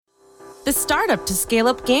The Startup to Scale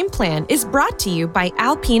Up game plan is brought to you by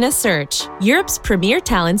Alpina Search, Europe's premier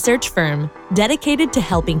talent search firm, dedicated to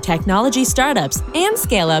helping technology startups and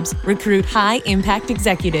scale-ups recruit high-impact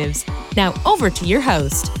executives. Now over to your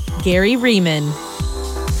host, Gary Riemann.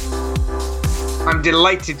 I'm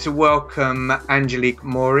delighted to welcome Angelique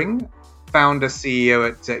Mohring, founder CEO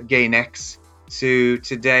at GainX, to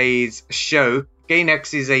today's show.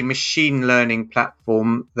 GainX is a machine learning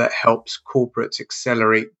platform that helps corporates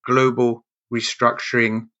accelerate global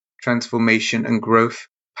restructuring, transformation, and growth,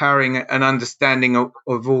 powering an understanding of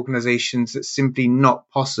organizations that's simply not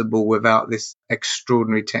possible without this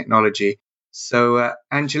extraordinary technology. So,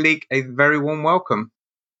 Angelique, a very warm welcome.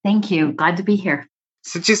 Thank you. Glad to be here.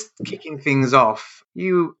 So just kicking things off,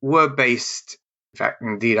 you were based, in fact,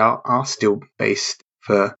 indeed are still based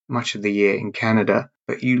for much of the year in Canada,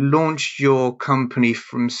 but you launched your company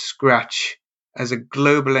from scratch as a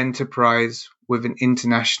global enterprise with an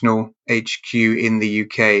international HQ in the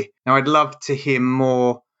UK. Now, I'd love to hear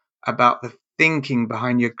more about the thinking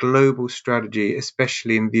behind your global strategy,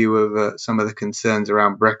 especially in view of some of the concerns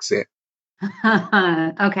around Brexit.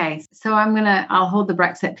 Okay, so I'll hold the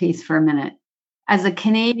Brexit piece for a minute. As a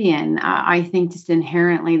Canadian, I think just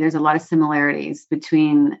inherently there's a lot of similarities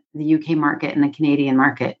between the UK market and the Canadian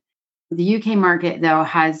market. The UK market, though,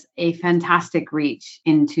 has a fantastic reach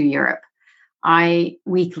into Europe. I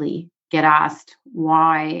weekly get asked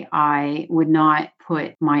why I would not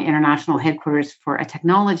put my international headquarters for a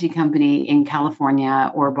technology company in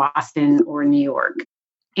California or Boston or New York.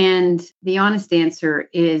 And the honest answer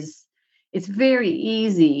is it's very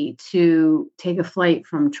easy to take a flight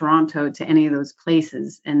from Toronto to any of those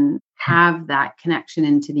places and have that connection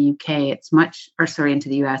into the UK. Into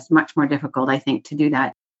the US, much more difficult, I think, to do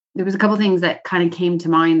that. There was a couple of things that kind of came to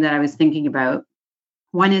mind that I was thinking about.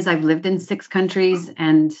 One is I've lived in 6 countries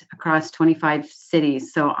and across 25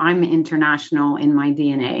 cities, so I'm international in my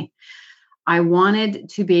DNA. I wanted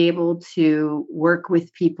to be able to work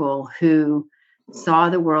with people who saw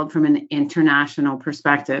the world from an international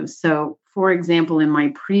perspective. So, for example, in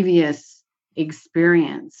my previous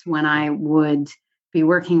experience, when I would be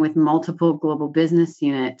working with multiple global business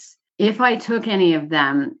units, if I took any of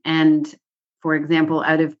them and, for example,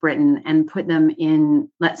 out of Britain and put them in,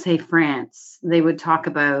 let's say, France, they would talk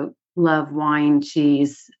about love, wine,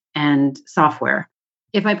 cheese, and software.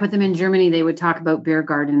 If I put them in Germany, they would talk about beer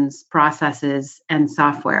gardens, processes, and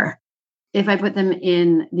software. If I put them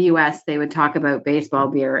in the US, they would talk about baseball,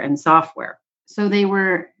 beer, and software. So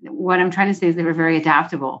what I'm trying to say is they were very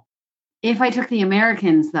adaptable. If I took the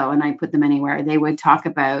Americans, though, and I put them anywhere, they would talk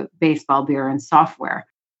about baseball, beer, and software.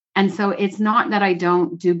 And so it's not that I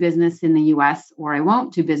don't do business in the US or I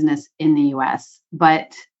won't do business in the US,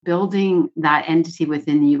 but building that entity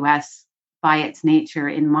within the US by its nature,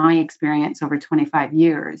 in my experience over 25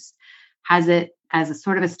 years, has it as a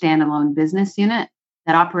sort of a standalone business unit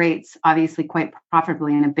that operates obviously quite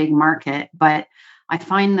profitably in a big market. But I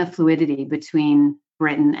find the fluidity between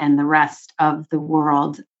Britain and the rest of the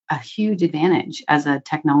world a huge advantage as a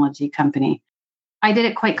technology company. I did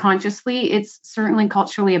it quite consciously. It's certainly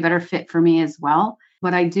culturally a better fit for me as well.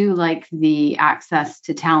 But I do like the access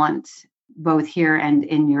to talent, both here and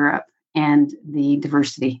in Europe, and the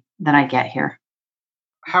diversity that I get here.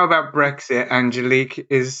 How about Brexit, Angelique?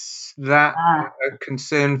 Is that a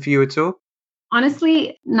concern for you at all?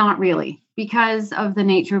 Honestly, not really, because of the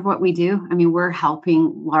nature of what we do. I mean, we're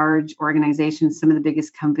helping large organizations, some of the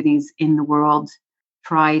biggest companies in the world,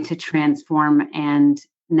 try to transform and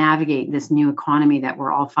navigate this new economy that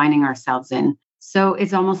we're all finding ourselves in. So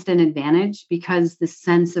it's almost an advantage because the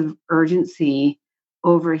sense of urgency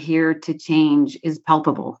over here to change is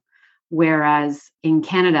palpable. Whereas in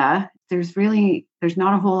Canada, there's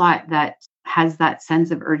not a whole lot that has that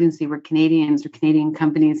sense of urgency where Canadians or Canadian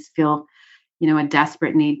companies feel a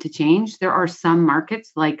desperate need to change. There are some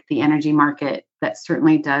markets like the energy market that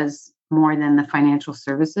certainly does more than the financial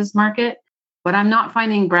services market. But I'm not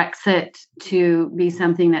finding Brexit to be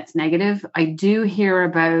something that's negative. I do hear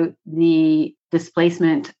about the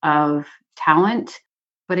displacement of talent.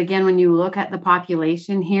 But again, when you look at the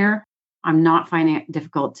population here, I'm not finding it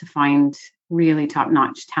difficult to find really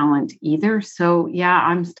top-notch talent either. So yeah,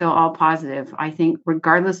 I'm still all positive. I think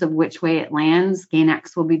regardless of which way it lands,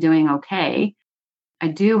 GainX will be doing okay. I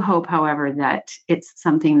do hope, however, that it's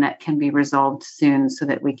something that can be resolved soon so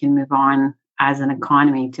that we can move on as an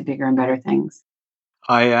economy to bigger and better things.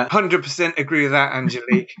 I 100% agree with that,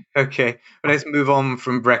 Angelique. Okay, well, let's move on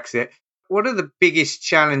from Brexit. What are the biggest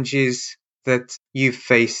challenges that you've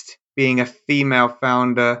faced being a female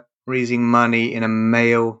founder, raising money in a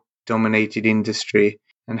male-dominated industry,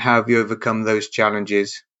 and how have you overcome those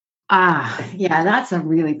challenges? Yeah, that's a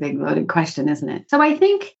really big loaded question, isn't it? So I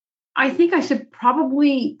think I should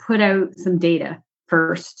probably put out some data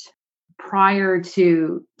first prior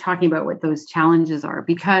to talking about what those challenges are,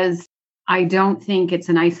 because I don't think it's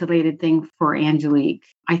an isolated thing for Angelique.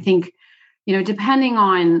 I think, depending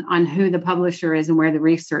on who the publisher is and where the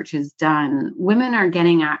research is done, women are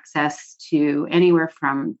getting access to anywhere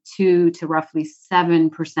from 2 to roughly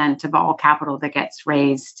 7% of all capital that gets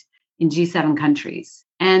raised in G7 countries.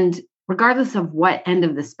 And regardless of what end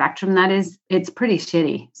of the spectrum that is, it's pretty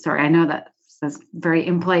shitty. Sorry, I know that's a very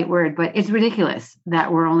impolite word, but it's ridiculous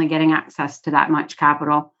that we're only getting access to that much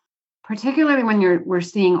capital, particularly when we're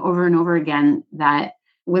seeing over and over again that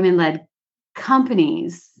women-led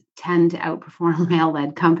companies tend to outperform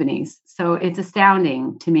male-led companies. So it's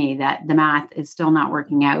astounding to me that the math is still not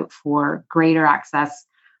working out for greater access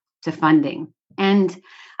to funding. And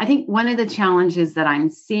I think one of the challenges that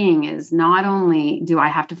I'm seeing is not only do I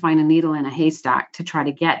have to find a needle in a haystack to try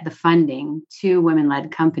to get the funding to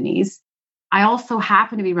women-led companies, I also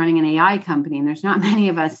happen to be running an AI company, and there's not many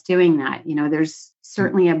of us doing that. There's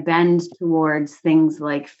certainly a bend towards things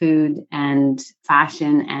like food and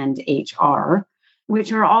fashion and HR,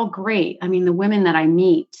 which are all great. I mean, the women that I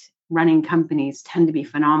meet running companies tend to be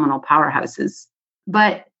phenomenal powerhouses.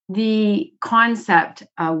 But the concept,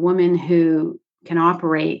 a woman who can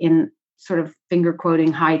operate in sort of finger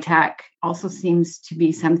quoting high tech, also seems to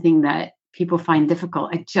be something that people find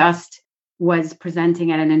difficult. I just was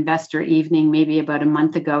presenting at an investor evening maybe about a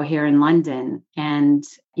month ago here in London, and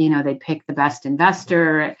they picked the best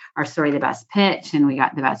investor, the best pitch, and we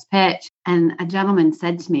got the best pitch. And a gentleman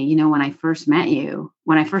said to me, when I first met you,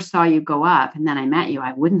 when I first saw you go up and then I met you,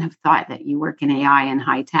 I wouldn't have thought that you work in AI and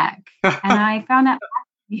high tech. And I found that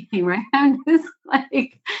fascinating, right? I'm just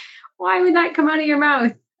like, why would that come out of your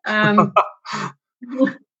mouth?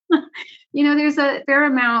 There's a fair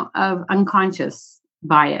amount of unconscious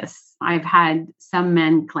bias. I've had some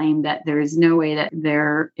men claim that there is no way that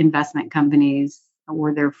their investment companies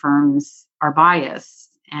or their firms are biased.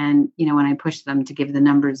 And, when I push them to give the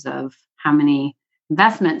numbers of how many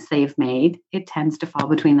investments they've made, it tends to fall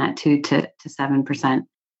between that 2 to 7%.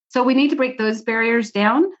 So we need to break those barriers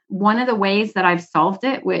down. One of the ways that I've solved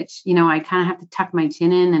it, which, I kind of have to tuck my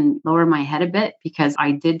chin in and lower my head a bit, because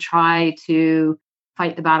I did try to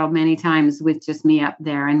fight the battle many times with just me up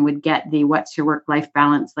there and would get the what's your work-life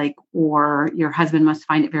balance like, or your husband must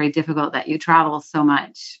find it very difficult that you travel so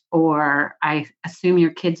much, or I assume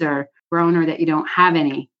your kids are grown or that you don't have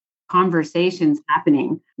any conversations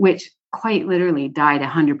happening, which quite literally died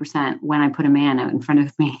 100% when I put a man out in front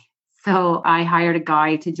of me. So I hired a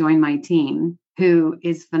guy to join my team who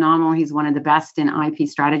is phenomenal. He's one of the best in IP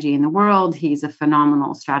strategy in the world. He's a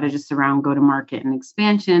phenomenal strategist around go-to-market and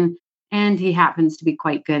expansion. And he happens to be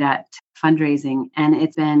quite good at fundraising. And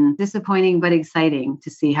it's been disappointing but exciting to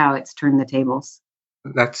see how it's turned the tables.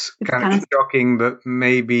 That's kind of shocking, but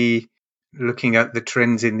maybe looking at the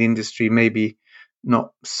trends in the industry, maybe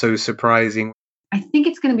not so surprising. I think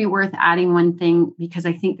it's going to be worth adding one thing, because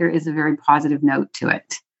I think there is a very positive note to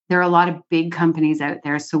it. There are a lot of big companies out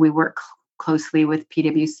there. So we work closely with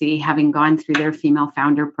PwC, having gone through their female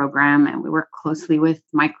founder program, and we work closely with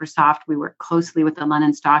Microsoft. We work closely with the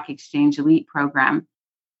London Stock Exchange Elite program.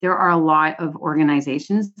 There are a lot of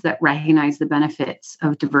organizations that recognize the benefits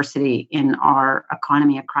of diversity in our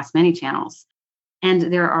economy across many channels. And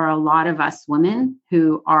there are a lot of us women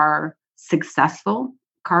who are successful,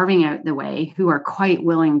 carving out the way, who are quite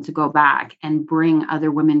willing to go back and bring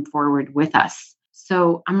other women forward with us.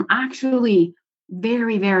 So I'm actually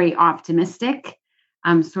very, very optimistic,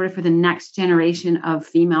 sort of for the next generation of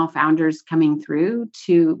female founders coming through,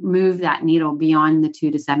 to move that needle beyond the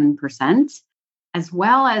 2 to 7%, as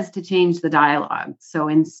well as to change the dialogue. So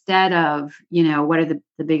instead of, what are the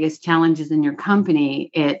biggest challenges in your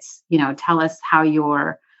company, it's, tell us how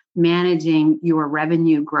you're managing your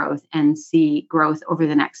revenue growth and see growth over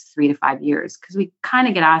the next 3 to 5 years. Because we kind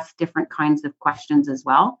of get asked different kinds of questions as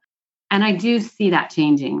well. And I do see that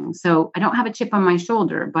changing. So I don't have a chip on my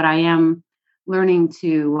shoulder, but I am learning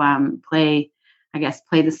to play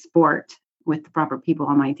the sport with the proper people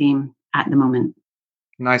on my team at the moment.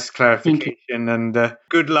 Nice clarification, and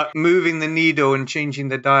good luck moving the needle and changing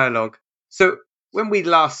the dialogue. So when we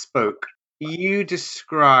last spoke, you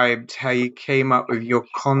described how you came up with your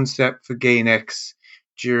concept for GainX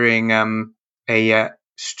during a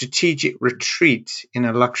strategic retreat in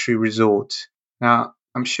a luxury resort. Now,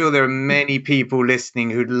 I'm sure there are many people listening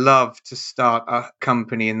who'd love to start a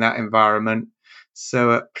company in that environment.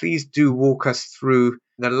 So please do walk us through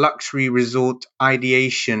the luxury resort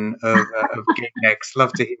ideation of GainX.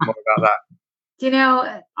 Love to hear more about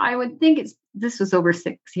that. I would think it's this was over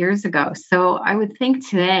 6 years ago. So I would think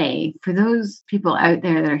today, for those people out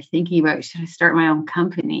there that are thinking about, should I start my own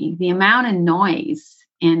company? The amount of noise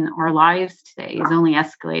in our lives today is only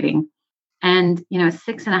escalating. And,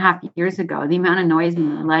 6.5 years ago, the amount of noise in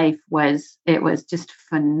my life was just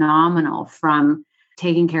phenomenal, from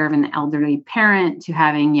taking care of an elderly parent to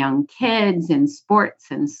having young kids in sports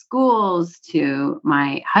and schools to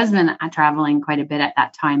my husband traveling quite a bit at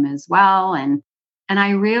that time as well. And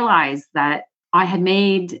I realized that I had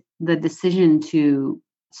made the decision to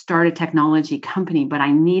start a technology company, but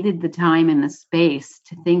I needed the time and the space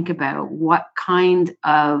to think about what kind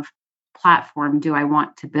of platform do I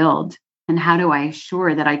want to build, and how do I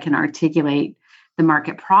assure that I can articulate the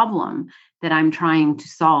market problem that I'm trying to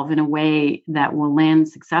solve in a way that will land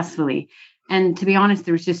successfully. And to be honest,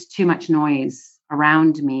 there was just too much noise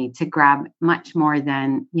around me to grab much more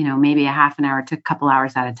than, maybe a half an hour to a couple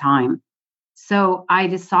hours at a time. So I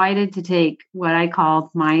decided to take what I called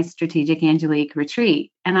my strategic Angelique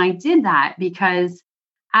retreat. And I did that because,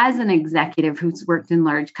 as an executive who's worked in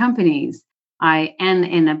large companies, and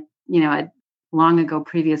in a long ago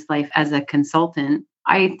previous life as a consultant,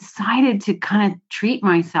 I decided to kind of treat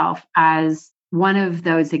myself as one of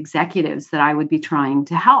those executives that I would be trying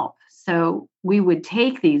to help. So we would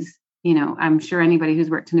take these, I'm sure anybody who's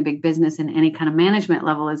worked in a big business in any kind of management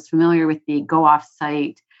level is familiar with the go off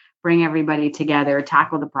site, bring everybody together,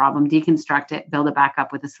 tackle the problem, deconstruct it, build it back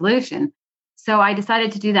up with a solution. So I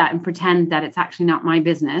decided to do that and pretend that it's actually not my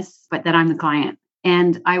business, but that I'm the client.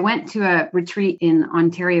 And I went to a retreat in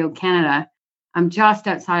Ontario, Canada. I'm just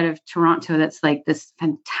outside of Toronto. That's like this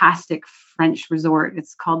fantastic French resort.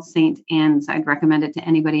 It's called St. Anne's. I'd recommend it to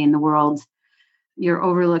anybody in the world. You're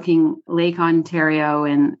overlooking Lake Ontario,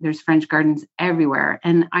 and there's French gardens everywhere.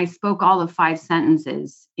 And I spoke all of 5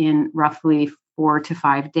 sentences in roughly 4 to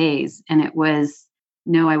 5 days. And it was,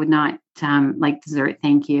 no, I would not like dessert.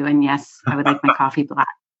 Thank you. And yes, I would like my coffee black,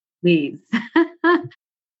 please.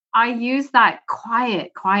 I used that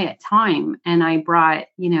quiet time, and I brought,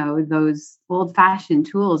 those old fashioned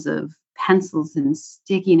tools of pencils and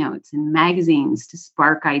sticky notes and magazines to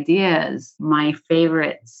spark ideas. My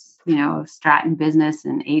favorites, Stratton Business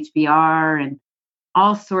and HBR and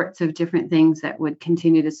all sorts of different things that would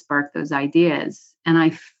continue to spark those ideas. And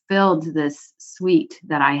I filled this suite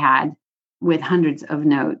that I had with hundreds of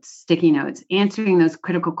notes, sticky notes, answering those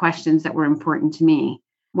critical questions that were important to me.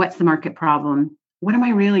 What's the market problem? What am I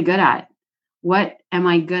really good at? What am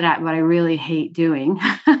I good at, but I really hate doing,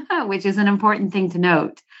 which is an important thing to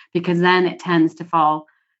note, because then it tends to fall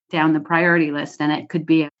down the priority list, and it could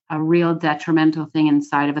be a real detrimental thing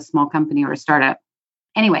inside of a small company or a startup.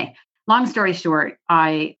 Anyway, long story short,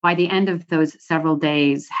 I, by the end of those several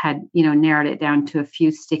days, had, narrowed it down to a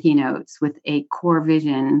few sticky notes with a core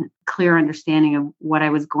vision, clear understanding of what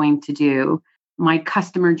I was going to do, my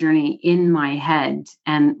customer journey in my head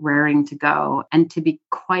and raring to go. And to be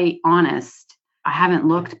quite honest, I haven't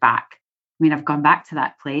looked back. I mean, I've gone back to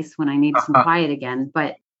that place when I need some quiet again,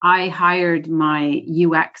 but I hired my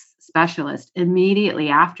UX specialist immediately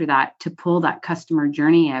after that to pull that customer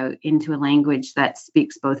journey out into a language that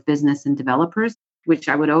speaks both business and developers, which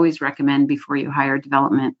I would always recommend before you hire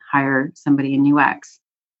development, hire somebody in UX.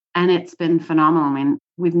 And it's been phenomenal. I mean,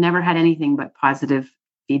 we've never had anything but positive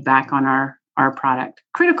feedback on our product.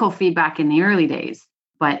 Critical feedback in the early days,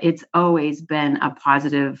 but it's always been a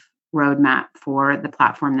positive roadmap for the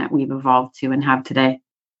platform that we've evolved to and have today.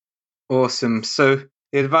 Awesome. So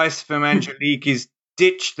the advice from Angelique is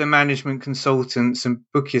ditch the management consultants and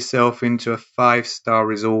book yourself into a 5-star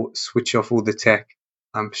resort, switch off all the tech.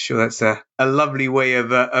 I'm sure that's a lovely way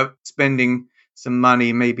of spending some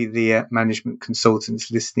money. Maybe the management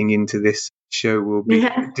consultants listening into this show will be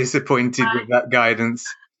disappointed with that guidance.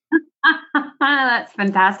 That's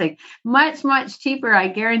fantastic. Much, much cheaper. I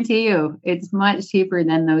guarantee you it's much cheaper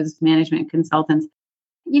than those management consultants.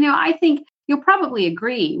 I think you'll probably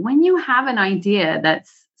agree, when you have an idea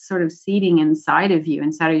that's sort of seeding inside of you,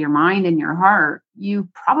 inside of your mind and your heart, you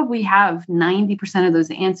probably have 90% of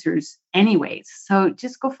those answers anyways. So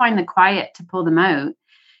just go find the quiet to pull them out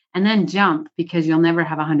and then jump, because you'll never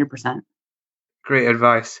have 100%. Great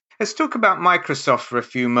advice. Let's talk about Microsoft for a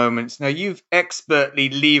few moments. Now, you've expertly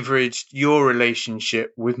leveraged your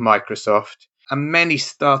relationship with Microsoft, and many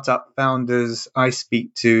startup founders I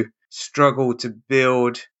speak to struggle to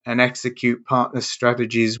build and execute partner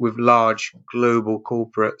strategies with large global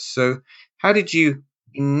corporates. So how did you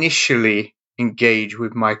initially engage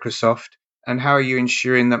with Microsoft, and how are you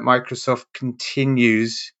ensuring that Microsoft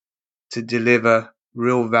continues to deliver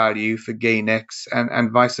real value for GainX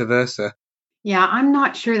and vice versa? Yeah, I'm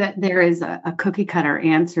not sure that there is a cookie cutter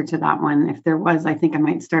answer to that one. If there was, I think I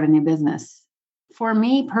might start a new business. For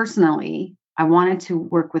me personally, I wanted to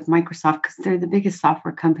work with Microsoft because they're the biggest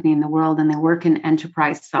software company in the world and they work in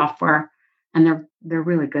enterprise software and they're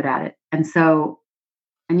really good at it. And so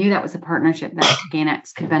I knew that was a partnership that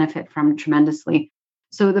GainX could benefit from tremendously.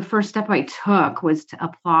 So the first step I took was to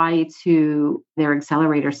apply to their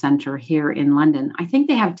accelerator center here in London. I think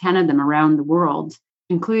they have 10 of them around the world,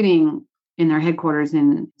 including in their headquarters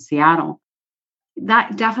in Seattle.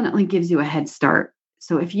 That definitely gives you a head start.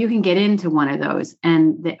 So if you can get into one of those,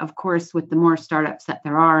 and of course, with the more startups that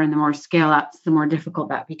there are and the more scale ups, the more difficult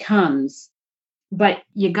that becomes. But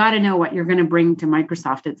you got to know what you're going to bring to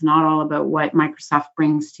Microsoft. It's not all about what Microsoft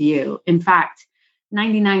brings to you. In fact,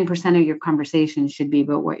 99% of your conversation should be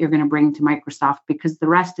about what you're going to bring to Microsoft because the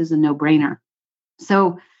rest is a no-brainer.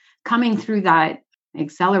 So coming through that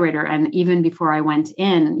accelerator, and even before I went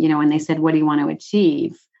in, when they said, what do you want to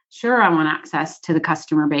achieve? Sure, I want access to the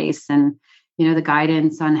customer base and, the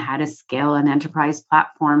guidance on how to scale an enterprise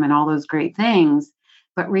platform and all those great things.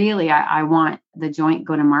 But really, I want the joint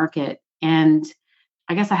go-to-market. And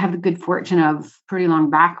I guess I have the good fortune of pretty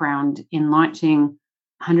long background in launching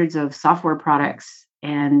hundreds of software products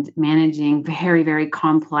and managing very, very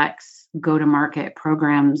complex go-to-market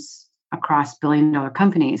programs across billion-dollar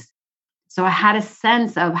companies. So I had a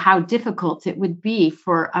sense of how difficult it would be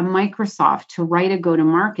for a Microsoft to write a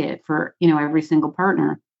go-to-market for, every single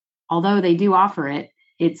partner. Although they do offer it,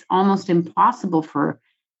 it's almost impossible for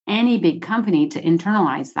any big company to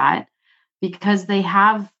internalize that because they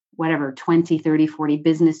have 20, 30, 40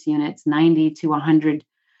 business units, 90 to 100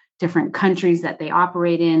 different countries that they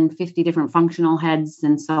operate in, 50 different functional heads,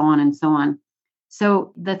 and so on and so on.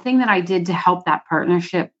 So the thing that I did to help that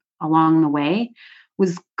partnership along the way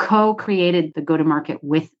was co-created the go-to-market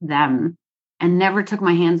with them and never took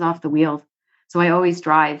my hands off the wheel. So I always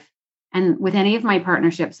drive. And with any of my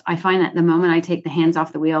partnerships, I find that the moment I take the hands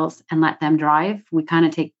off the wheels and let them drive, we kind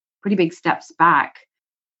of take pretty big steps back.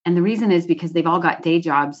 And the reason is because they've all got day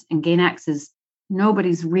jobs, and GainX is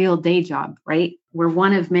nobody's real day job, right? We're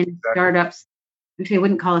one of many startups. Actually, I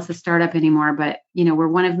wouldn't call us a startup anymore, but we're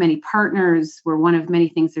one of many partners. We're one of many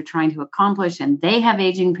things they're trying to accomplish. And they have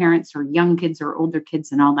aging parents or young kids or older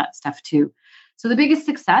kids and all that stuff too. So the biggest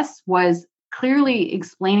success was clearly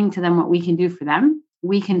explaining to them what we can do for them.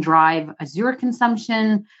 We can drive Azure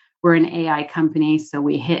consumption. We're an AI company, so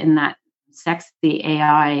we hit in that sexy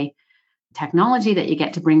AI technology that you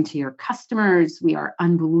get to bring to your customers. We are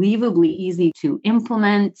unbelievably easy to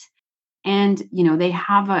implement. And, they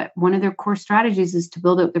have one of their core strategies is to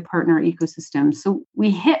build out their partner ecosystem. So we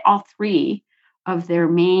hit all three of their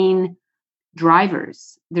main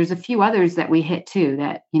drivers. There's a few others that we hit too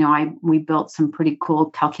that, we built some pretty cool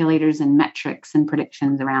calculators and metrics and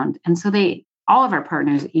predictions around. And so all of our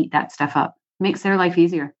partners eat that stuff up. Makes their life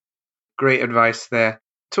easier. Great advice there.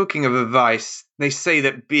 Talking of advice, they say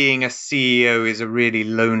that being a CEO is a really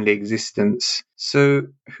lonely existence. So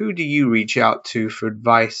who do you reach out to for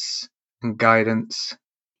advice and guidance?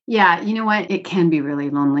 Yeah, you know what? It can be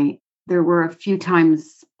really lonely. There were a few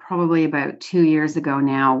times, probably about 2 years ago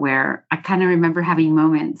now, where I kind of remember having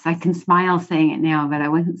moments. I can smile saying it now, but I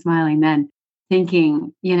wasn't smiling then.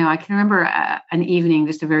 Thinking, I can remember an evening,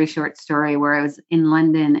 just a very short story, where I was in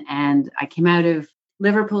London and I came out of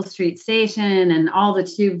Liverpool Street Station and all the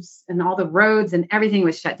tubes and all the roads and everything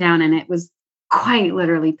was shut down. And it was quite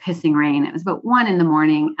literally pissing rain. It was about 1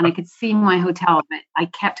 a.m. and I could see my hotel, but I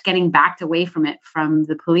kept getting backed away from it from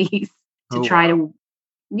the police to try to.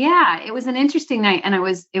 Yeah, it was an interesting night. And it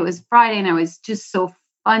was Friday and I was just so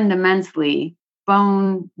fundamentally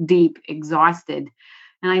bone deep exhausted.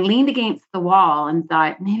 And I leaned against the wall and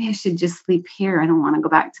thought, maybe I should just sleep here. I don't want to go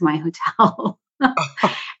back to my hotel.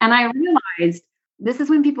 And I realized this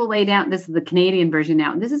is when people lay down. This is the Canadian version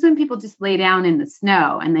now. This is when people just lay down in the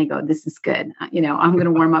snow and they go, this is good. I'm going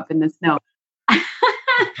to warm up in the snow.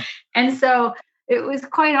 And so it was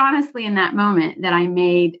quite honestly in that moment that I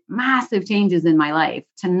made massive changes in my life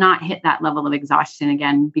to not hit that level of exhaustion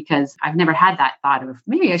again, because I've never had that thought of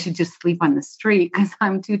maybe I should just sleep on the street because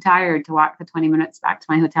I'm too tired to walk the 20 minutes back to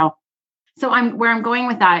my hotel. So where I'm going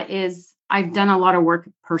with that is I've done a lot of work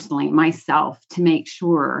personally myself to make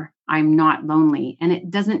sure I'm not lonely. And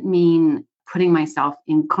it doesn't mean putting myself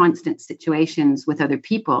in constant situations with other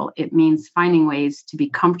people. It means finding ways to be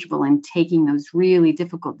comfortable in taking those really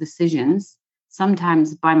difficult decisions,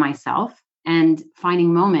 sometimes by myself, and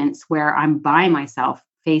finding moments where I'm by myself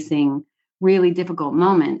facing really difficult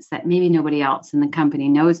moments that maybe nobody else in the company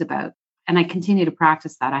knows about. And I continue to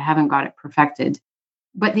practice that. I haven't got it perfected.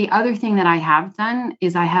 But the other thing that I have done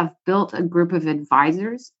is I have built a group of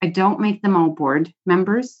advisors. I don't make them all board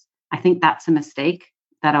members. I think that's a mistake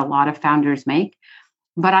that a lot of founders make.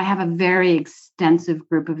 but I have a very extensive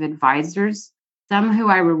group of advisors, some who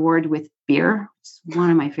I reward with beer. It's one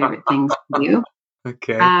of my favorite things to do.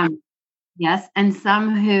 Okay. Yes. And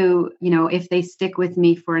some who, if they stick with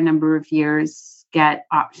me for a number of years, get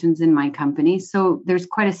options in my company. So there's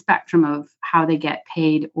quite a spectrum of how they get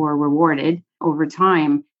paid or rewarded over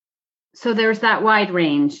time. So there's that wide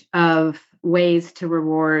range of ways to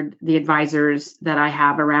reward the advisors that I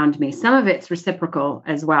have around me. Some of it's reciprocal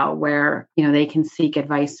as well, where, they can seek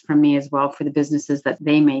advice from me as well for the businesses that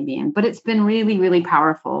they may be in. But it's been really, really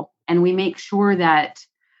powerful. And we make sure that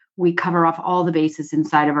we cover off all the bases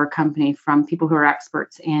inside of our company, from people who are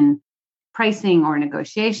experts in pricing or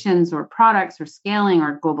negotiations or products or scaling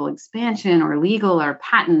or global expansion or legal or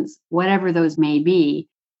patents, whatever those may be.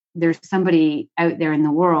 There's somebody out there in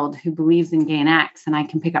the world who believes in GainX, and I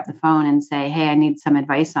can pick up the phone and say, hey, I need some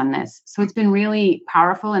advice on this. So it's been really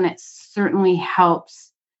powerful, and it certainly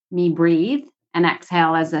helps me breathe and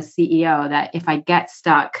exhale as a CEO, that if I get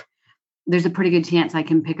stuck, there's a pretty good chance I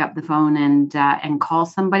can pick up the phone and call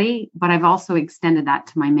somebody. But I've also extended that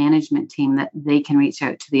to my management team, that they can reach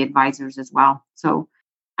out to the advisors as well. So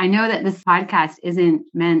I know that this podcast isn't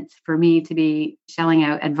meant for me to be shelling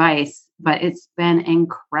out advice, but it's been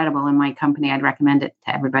incredible in my company. I'd recommend it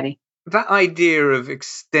to everybody. That idea of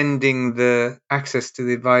extending the access to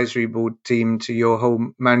the advisory board team to your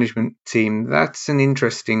whole management team, that's an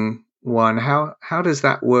interesting one. How does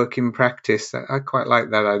that work in practice? I quite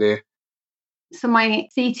like that idea. So my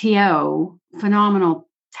CTO, phenomenal,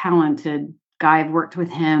 talented guy. I've worked with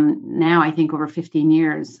him now, I think, over 15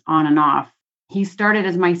 years on and off. He started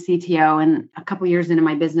as my CTO, and a couple of years into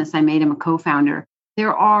my business, I made him a co-founder.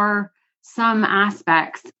 There are some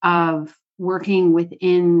aspects of working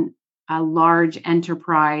within a large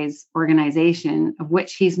enterprise organization of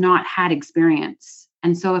which he's not had experience.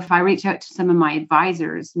 And so if I reach out to some of my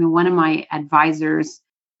advisors, one of my advisors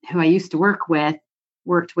who I used to work with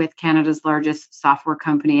worked with Canada's largest software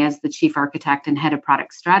company as the chief architect and head of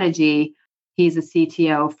product strategy. He's a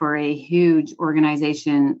CTO for a huge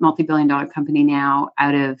organization, multi-billion-dollar company now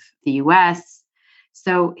out of the US.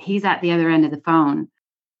 So he's at the other end of the phone.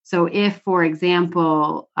 So if, for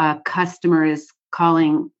example, a customer is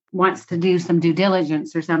calling, wants to do some due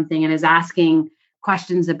diligence or something, and is asking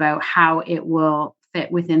questions about how it will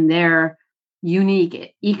fit within their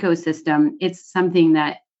unique ecosystem, it's something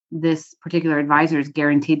that this particular advisor is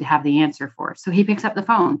guaranteed to have the answer for. So he picks up the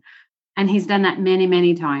phone, and he's done that many,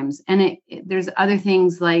 many times. And there's other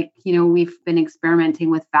things like, we've been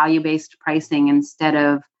experimenting with value-based pricing instead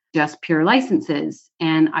of just pure licenses.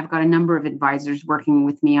 And I've got a number of advisors working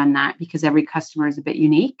with me on that, because every customer is a bit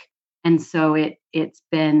unique. And so it's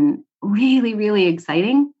been really, really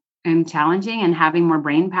exciting and challenging, and having more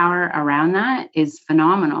brain power around that is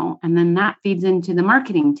phenomenal. And then that feeds into the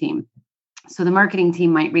marketing team. So the marketing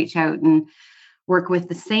team might reach out and work with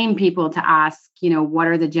the same people to ask, what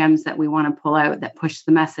are the gems that we want to pull out that push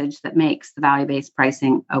the message that makes the value-based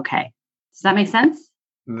pricing okay. Does that make sense?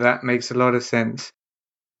 That makes a lot of sense.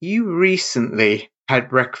 You recently had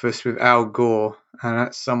breakfast with Al Gore, and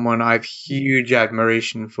that's someone I have huge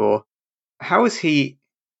admiration for. How is he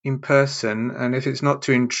in person? And if it's not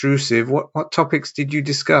too intrusive, what topics did you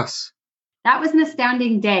discuss? That was an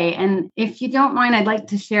astounding day. And if you don't mind, I'd like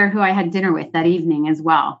to share who I had dinner with that evening as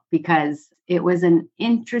well, because it was an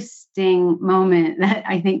interesting moment that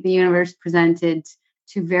I think the universe presented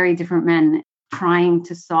to very different men trying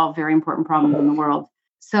to solve very important problems in the world.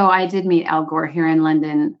 So I did meet Al Gore here in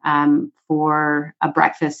London for a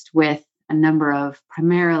breakfast with a number of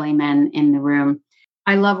primarily men in the room.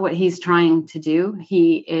 I love what he's trying to do.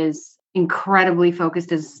 He is incredibly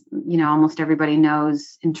focused, as almost everybody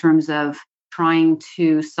knows, in terms of trying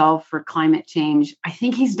to solve for climate change. I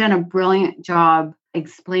think he's done a brilliant job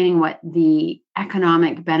explaining what the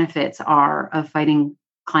economic benefits are of fighting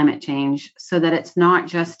climate change, so that it's not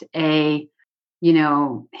just a,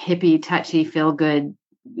 hippie, touchy, feel good,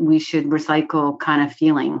 we should recycle kind of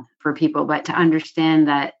feeling for people, but to understand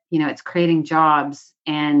that, it's creating jobs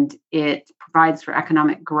and it provides for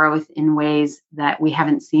economic growth in ways that we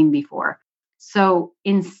haven't seen before. So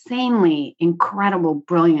insanely incredible,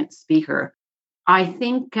 brilliant speaker. I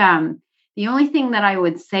think the only thing that I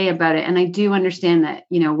would say about it, and I do understand that,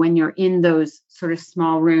 when you're in those sort of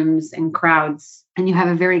small rooms and crowds and you have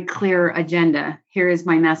a very clear agenda, here is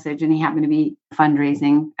my message. And he happened to be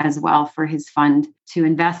fundraising as well for his fund to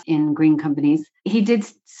invest in green companies. He did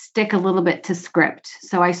stick a little bit to script.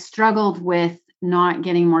 So I struggled with not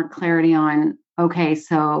getting more clarity on, okay,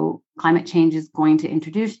 so climate change is going to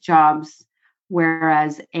introduce jobs,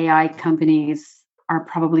 whereas AI companies are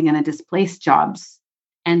probably going to displace jobs.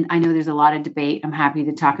 And I know there's a lot of debate. I'm happy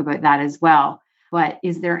to talk about that as well. but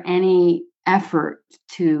is there any effort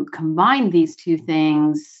to combine these two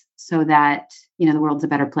things so that, the world's a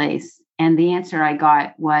better place? And the answer I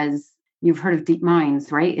got was, you've heard of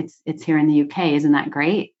DeepMinds, right? It's here in the UK. Isn't that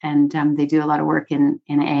great? And they do a lot of work in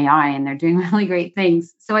AI, and they're doing really great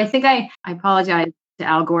things. So I think I apologize to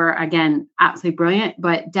Al Gore. Again, absolutely brilliant,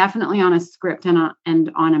 but definitely on a script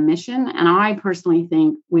and on a mission. And I personally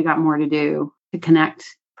think we got more to do to connect,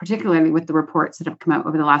 particularly with the reports that have come out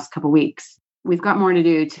over the last couple of weeks. We've got more to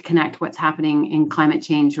do to connect what's happening in climate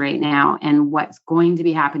change right now and what's going to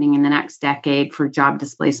be happening in the next decade for job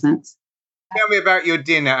displacements. Tell me about your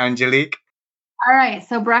dinner, Angelique. All right.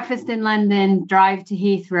 So breakfast in London, drive to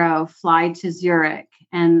Heathrow, fly to Zurich.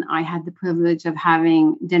 And I had the privilege of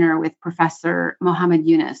having dinner with Professor Mohammed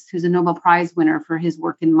Yunus, who's a Nobel Prize winner for his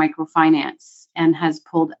work in microfinance and has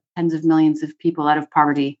pulled tens of millions of people out of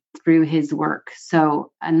poverty through his work.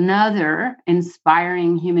 So another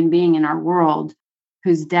inspiring human being in our world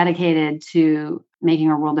who's dedicated to making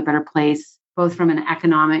our world a better place, both from an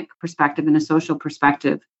economic perspective and a social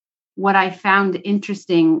perspective. What I found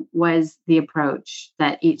interesting was the approach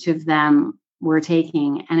that each of them were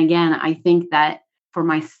taking. And again, I think that for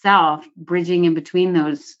myself, bridging in between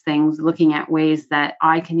those things, looking at ways that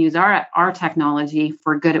I can use our technology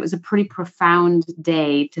for good, it was a pretty profound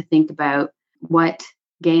day to think about what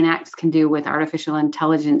GainX can do with artificial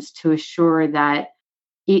intelligence to assure that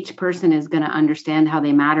each person is going to understand how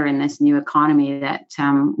they matter in this new economy that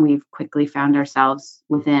we've quickly found ourselves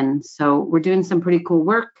within. So we're doing some pretty cool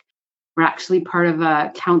work. We're actually part of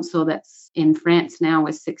a council that's in France now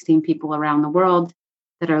with 16 people around the world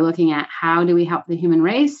that are looking at how do we help the human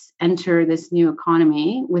race enter this new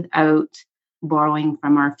economy without borrowing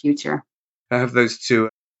from our future. I have those two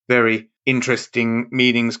very interesting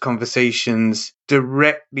meetings, conversations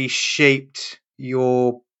directly shaped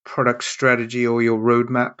your product strategy or your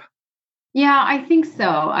roadmap? Yeah, I think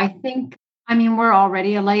so. We're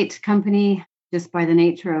already a light company. Just by the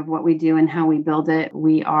nature of what we do and how we build it,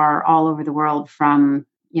 we are all over the world from,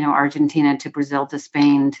 Argentina to Brazil to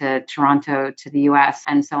Spain to Toronto to the US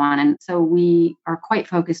and so on. And so we are quite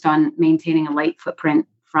focused on maintaining a light footprint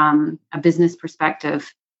from a business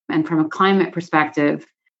perspective and from a climate perspective.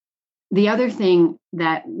 The other thing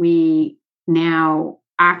that we now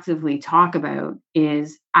actively talk about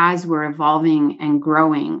is as we're evolving and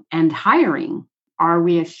growing and hiring, are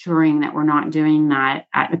we assuring that we're not doing that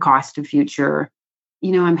at the cost of future?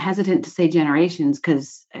 I'm hesitant to say generations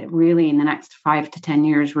because really in the next 5 to 10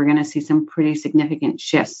 years, we're going to see some pretty significant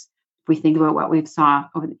shifts. If we think about what we've saw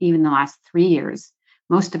over even the last 3 years,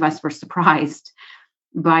 most of us were surprised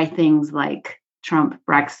by things like Trump,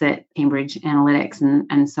 Brexit, Cambridge Analytics,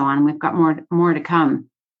 and so on. We've got more to come.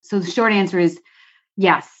 So the short answer is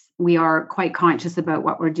yes. We are quite conscious about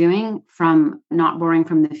what we're doing from not borrowing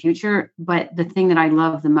from the future. But the thing that I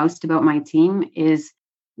love the most about my team is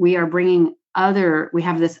we have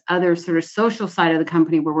this other sort of social side of the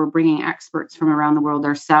company where we're bringing experts from around the world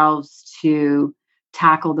ourselves to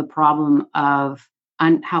tackle the problem of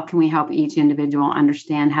how can we help each individual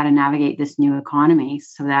understand how to navigate this new economy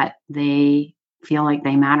so that they feel like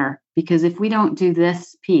they matter. Because if we don't do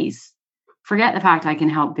this piece, forget the fact I can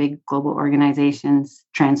help big global organizations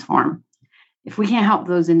transform. If we can't help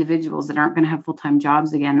those individuals that aren't going to have full-time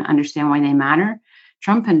jobs again understand why they matter,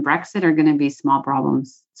 Trump and Brexit are going to be small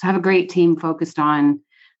problems. So I have a great team focused on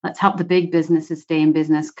let's help the big businesses stay in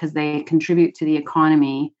business because they contribute to the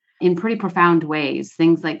economy in pretty profound ways.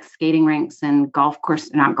 Things like skating rinks and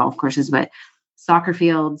not golf courses, but soccer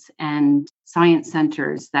fields and science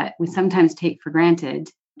centers that we sometimes take for granted.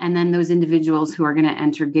 And then those individuals who are going to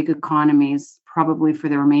enter gig economies probably for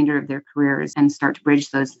the remainder of their careers and start to bridge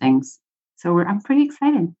those things. So I'm pretty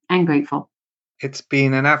excited and grateful. It's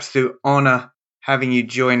been an absolute honor having you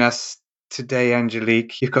join us today,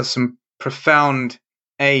 Angelique. You've got some profound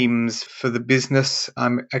aims for the business.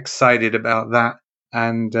 I'm excited about that.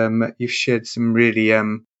 And you've shared some really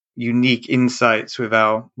unique insights with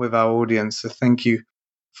our audience. So thank you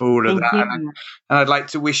for all of that. And I'd like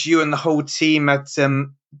to wish you and the whole team at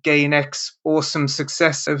GainX awesome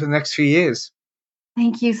success over the next few years.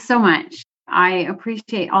 Thank you so much. I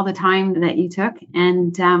appreciate all the time that you took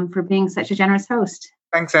and for being such a generous host.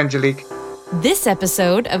 Thanks, Angelique. This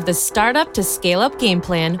episode of the Startup to Scale Up Game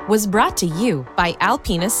Plan was brought to you by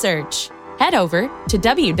Alpina Search. Head over to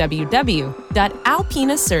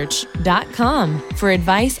www.alpinasearch.com for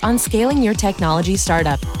advice on scaling your technology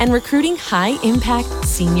startup and recruiting high-impact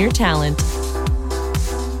senior talent.